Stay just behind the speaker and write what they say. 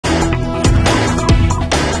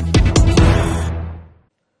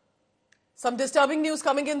Some disturbing news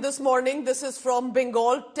coming in this morning. This is from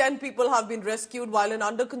Bengal. 10 people have been rescued while an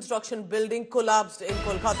under-construction building collapsed in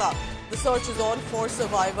Kolkata. The search is on for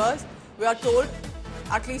survivors. We are told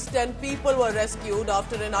at least 10 people were rescued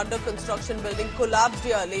after an under-construction building collapsed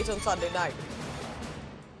here late on Sunday night.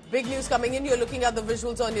 Big news coming in. You're looking at the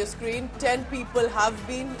visuals on your screen. 10 people have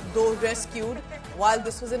been, though, rescued while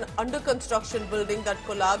this was an under-construction building that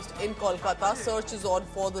collapsed in Kolkata. Search is on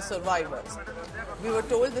for the survivors. We were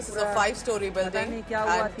told this is a 5-story building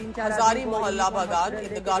and Hazari Mohalla Bagan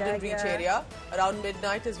in the Garden Reach area. Around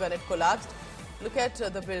midnight is when it collapsed. Look at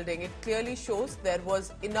the building. It clearly shows there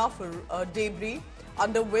was enough debris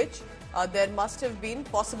under which there must have been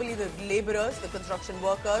possibly the labourers, the construction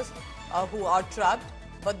workers who are trapped.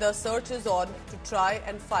 But the search is on to try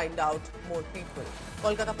and find out more people.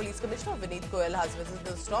 Kolkata Police Commissioner Vineet Goyal has visited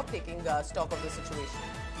the stop, taking stock of the situation.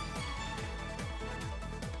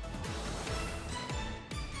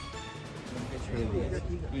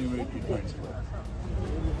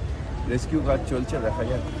 Rescue কাজ চলছে, দেখা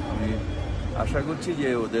যাক। আমি আশা করছি যে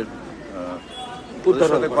ওদের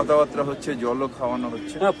সাথে কথাবার্তা হচ্ছে, জলও খাওয়ানো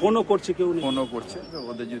হচ্ছে, ফোনও করছে, কেউ ফোনও করছে।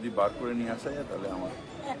 ওদের যদি বার করে নিয়ে আসা যায় তাহলে আমার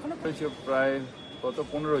হয়েছে প্রায় কত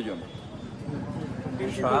 15 জন,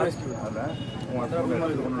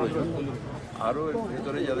 15 জন। আরও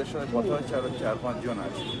ভেতরে যাদের সাথে কথা হচ্ছে আরও 4-5 জন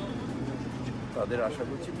আছে, তাদের আশা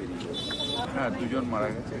করছি বেরিয়ে যাবে। হ্যাঁ, 2 জন মারা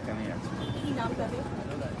গেছে, এখানেই আছে।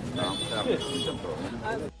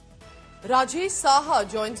 Rajesh Saha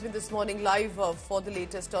joins me this morning live for the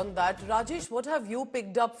latest on that. Rajesh, what have you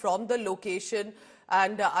picked up from the location?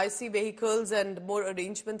 And I see vehicles and more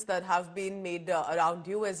arrangements that have been made around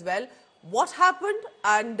you as well. What happened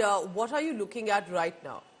and what are you looking at right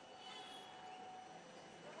now?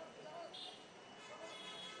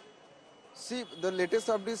 See, the latest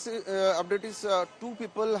update is 2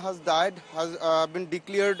 people has died, has been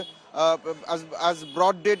declared as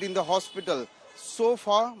brought dead in the hospital. So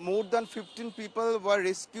far, more than 15 people were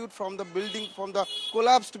rescued from the building, from the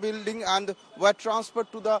collapsed building, and were transferred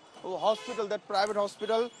to the hospital, that private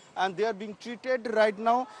hospital, and they are being treated right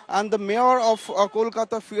now. And the mayor of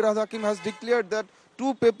Kolkata, Firhad Hakim, has declared that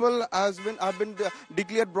 2 people have been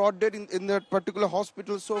declared brought dead in that particular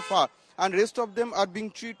hospital so far. And rest of them are being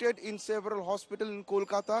treated in several hospitals in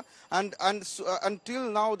Kolkata. And until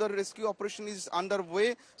now, the rescue operation is underway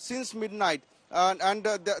since midnight.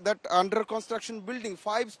 That under construction building,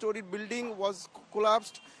 5-story building, was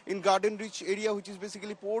collapsed in Garden Reach area, which is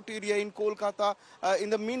basically port area in Kolkata, in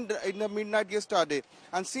the midnight yesterday.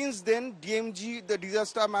 And since then, DMG, the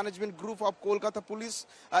Disaster Management Group of Kolkata Police,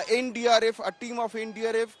 NDRF, a team of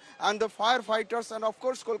NDRF, and the firefighters, and of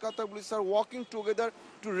course Kolkata Police are working together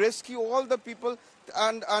to rescue all the people.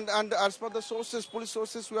 And as per the sources, police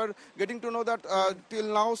sources, we are getting to know that till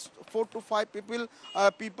now 4 to 5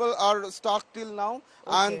 people are stuck till now.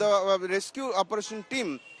 Okay. And the rescue operation team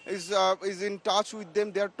is in touch with them.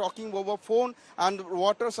 They are talking over phone, and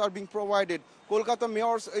waters are being provided. Kolkata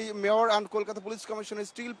mayor and Kolkata Police Commissioner is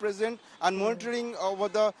still present and monitoring over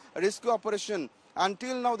the rescue operation.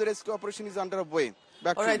 Until now, the rescue operation is underway.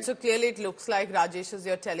 All right, so clearly it looks like, Rajesh, as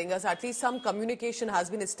you're telling us, at least some communication has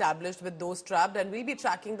been established with those trapped, and we'll be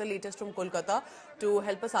tracking the latest from Kolkata to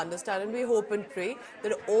help us understand, and we hope and pray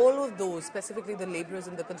that all of those, specifically the labourers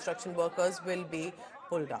and the construction workers, will be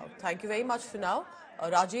pulled out. Thank you very much for now.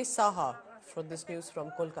 Rajesh Saha for this news from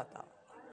Kolkata.